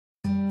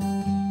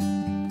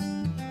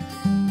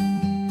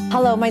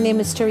Hello, my name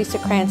is Teresa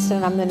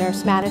Cranston. I'm the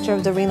nurse manager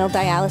of the Renal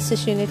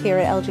Dialysis unit here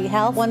at LG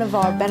Health. One of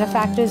our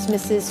benefactors,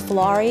 Mrs.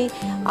 Flory,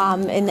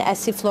 in the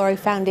S.C. Flory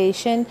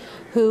Foundation,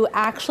 who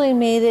actually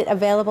made it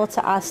available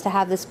to us to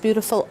have this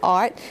beautiful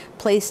art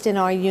placed in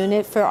our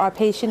unit for our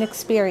patient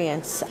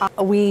experience.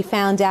 We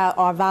found out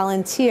our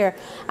volunteer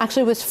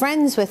actually was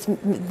friends with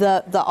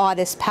the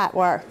artist, Pat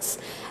Wertz.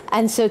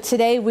 And so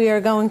today we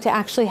are going to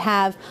actually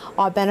have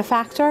our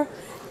benefactor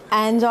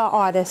and our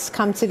artists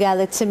come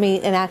together to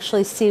meet and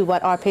actually see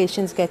what our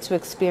patients get to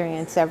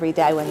experience every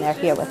day when they're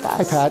here with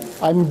us. Hi Pat,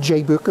 I'm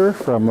Jay Booker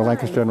from the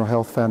Lancaster General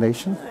Health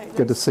Foundation.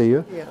 Good to see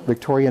you.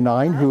 Victoria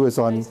Nine, who is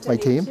on my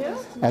team,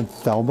 and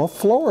Thelma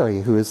Flory,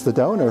 who is the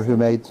donor who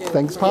made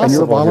things possible. And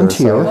you're a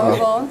volunteer,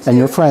 and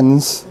your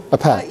friends, Pat.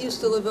 Pat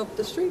used to live up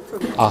the street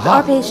from me.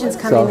 Our patients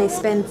come in, they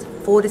spend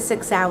 4 to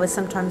 6 hours,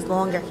 sometimes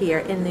longer here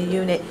in the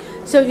unit.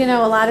 So, you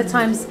know, a lot of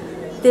times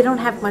they don't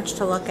have much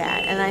to look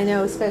at, and I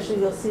know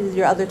especially you'll see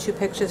your other two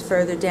pictures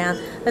further down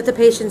that the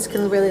patients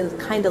can really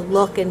kind of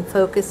look and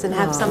focus and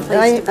have some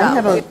place to go. I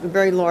have a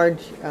very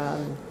large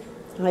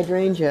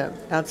hydrangea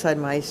outside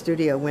my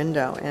studio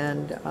window,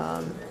 and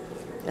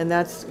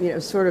that's, you know,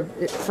 sort of,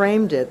 it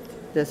framed it,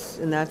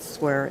 and that's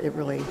where it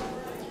really,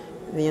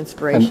 the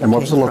inspiration And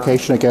what was the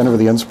location again, or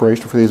the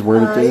inspiration for these?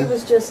 Where did it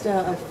was just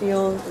a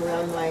field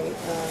around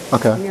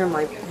my, near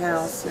my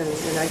house,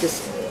 and I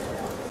just,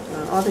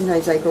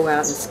 oftentimes I go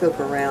out and scope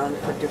around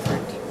for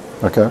different,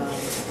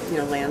 you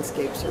know,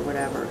 landscapes or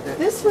whatever.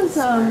 This was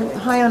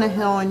high on a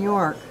hill in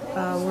York,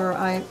 where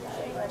I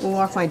will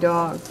walk my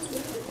dog,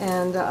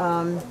 and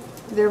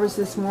there was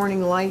this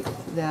morning light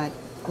that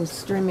was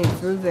streaming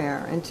through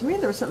there, and to me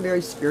there was something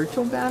very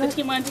spiritual about it. The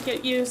team wanted to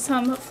get you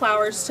some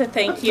flowers to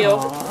thank you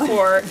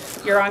for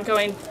your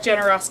ongoing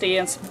generosity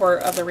and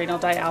support of the renal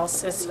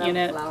dialysis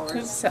unit.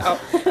 Flowers. So,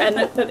 and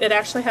it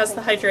actually has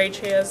the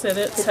hydrangeas in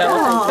it,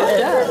 so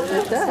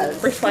it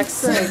does.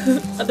 Reflects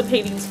the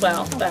paintings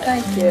well. But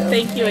thank you.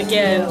 Thank you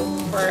again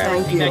for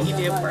everything that you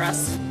do for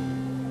us.